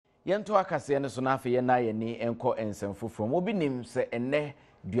Yento akase ne so na afa ye na ye ni enko ensem foforo obi nim se enne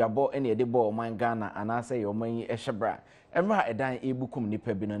duabo ene de bo oman Ghana anase ye oman yi ehebra emra edan ebukum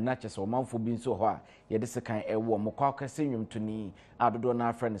nipa bi no na kyese omanfo bi nso ho a ye de sekan ewo mo Kwaw Kese nwumtoni adodo na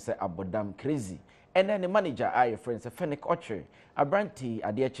afre ne se Abodam crazy ene ne manager aye friend se Fennec Okyere abranti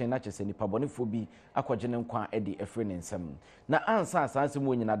ade eche na kyese nipa bonefo bi akogene nkwa e de efre ne nsam na ansa asanse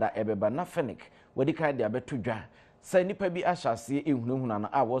mu nyina da ebeba na Fennec wadi kai de abeto dwa say nipa bi ahyase ehunahuna na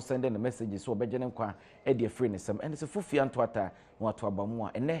a wo send the messages so obegene nkwa e de free ne sem ene se fufia nto ata no ato abamu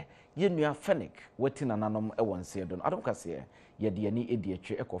a ene ye nua Fennec wati nananom e wonse do Adom kase ye de ani e de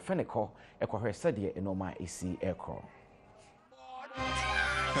atwe ekọ Fennec ho ekọ hwese de enoma esi ekọ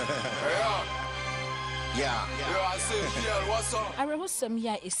Yeah. I say, what's up? I remember some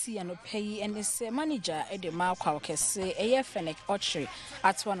year esi ano pay and this manager at the Kwaw Kese a Fennec Okyere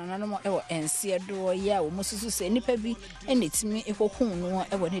at one another ever and see a door ya or Moses say nipa bi and it's me a no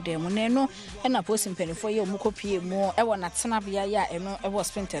ever need them no and a posting penny for you mukopi more ever not sanabia ya and no ever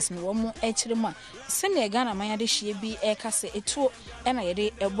sprinters no more hrema send a Ghana maya de she be a case a two and I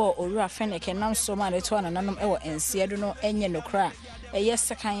did a ball or Fennec and now so man at one another ever and see I don't know any no cry. Yes,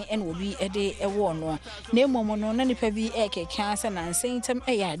 second and will be a day a war no. Name no nani pebi eke cancer and saying them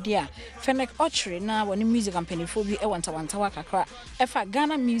a idea. Fennec Okyere now when the music company for be a one wakakra. If a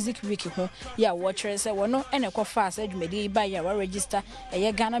Ghana music wiki home, ya watchers a no and a fast edge may buy your register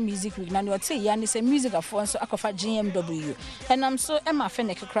a Ghana music week. Now you say yan is a music of one so akofa GMW. And I'm so Emma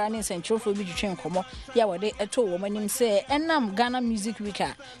Fennec crying central for be train como ya wade a two woman him say and Ghana music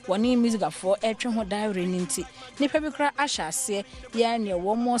weeka. One music of 4 a train diary ninty. Nipebikra Asha say ya near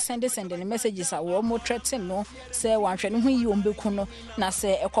one more send messages are one more threatening no say one train who you umbeku na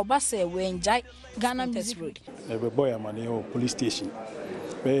say a kobase we enjoy Ghana music road. Every boy amani o police station.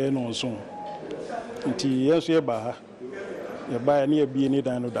 Be no so. Nti yeso ye ba ha. Ye ba na ye bi ni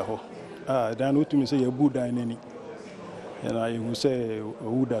dan no da ho. Dan no tumi say ye bu dan nani. Na you say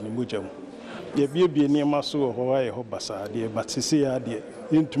o da ni mojam. Ye bi ni ma so ho aye ho basa de batise ya de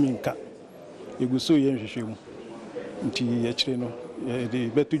ntumi nka. Eguso ye nhwehwemu. Nti ye kire no the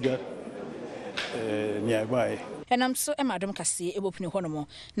betudwa nearby. And I'm so Adom Kase ebopini honomo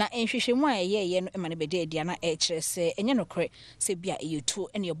na enhwehwemu a ye no emane bede dia na e kire se enye no kre se bia eyetu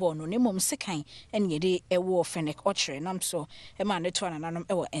ene ye ball no ne mom sekan ene ye de ewo Fennec Okyere nam so emane to ananom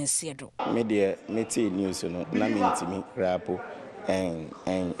ewo ense do me de meti news no na me ntimi rapo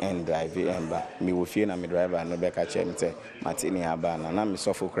and drive and ba me wo fie na me driver no be ka che me say matini aba na me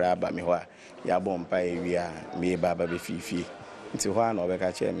sofo kra aba me ho a ya bompa ewi a me baba be fifie nti ho a na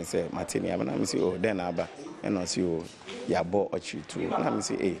obeka che me say matini aba na me say oh den aba and no see oh ya bo Okyere tu na me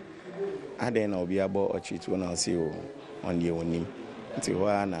say aden na obi abo Okyere tu na see oh on the onim nti ho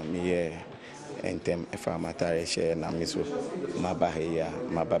a na me ye entem efa matare share na me so maba he ya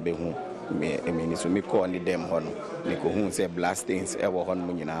maba be hu me so me call ni dem ho no me ko hu say blastings e wo ho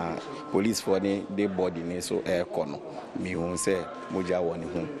no nyina police for ni dey body ni so e ko no me hu say moja wo ni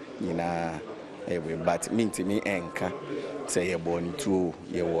hu nyina we but me ntimi enka say ye bo ni tuo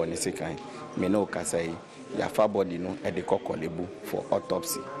ye wo ni sekan me no ka say ya fa body no e de kokolebu for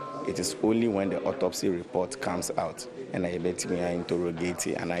autopsy. It is only when the autopsy report comes out and I bet me interrogate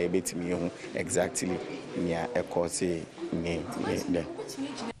and I bet me exactly near a cause me.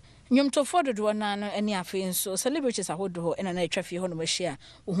 Nyomto fodo do na no ene afi nso celebrities ahodo ena na etwa fie ho no mahia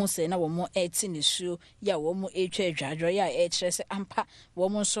wo hu se na wo mo eti ne suo ya wo mo etwa adwadwo ya e kire se ampa wo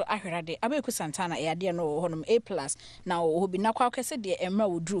mo nso ahwerade abeku santana e ade no ho no A+ na wo bi na Kwaw Kese de emra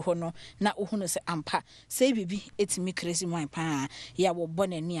wo duru ho no na wo hu no se ampa se bibi etimi crazy man pa ya wo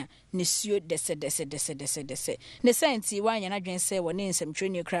bonani a ne suo dese ne senti wanya na dwen se wo ne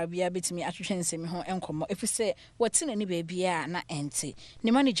nsemtweni kra bia betimi atwetwe nsemi ho enkomo efise watina ni bebia na ente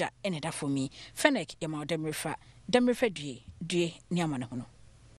ne manager ene da for me Fennec Emmanuel demrefa due ni amane hono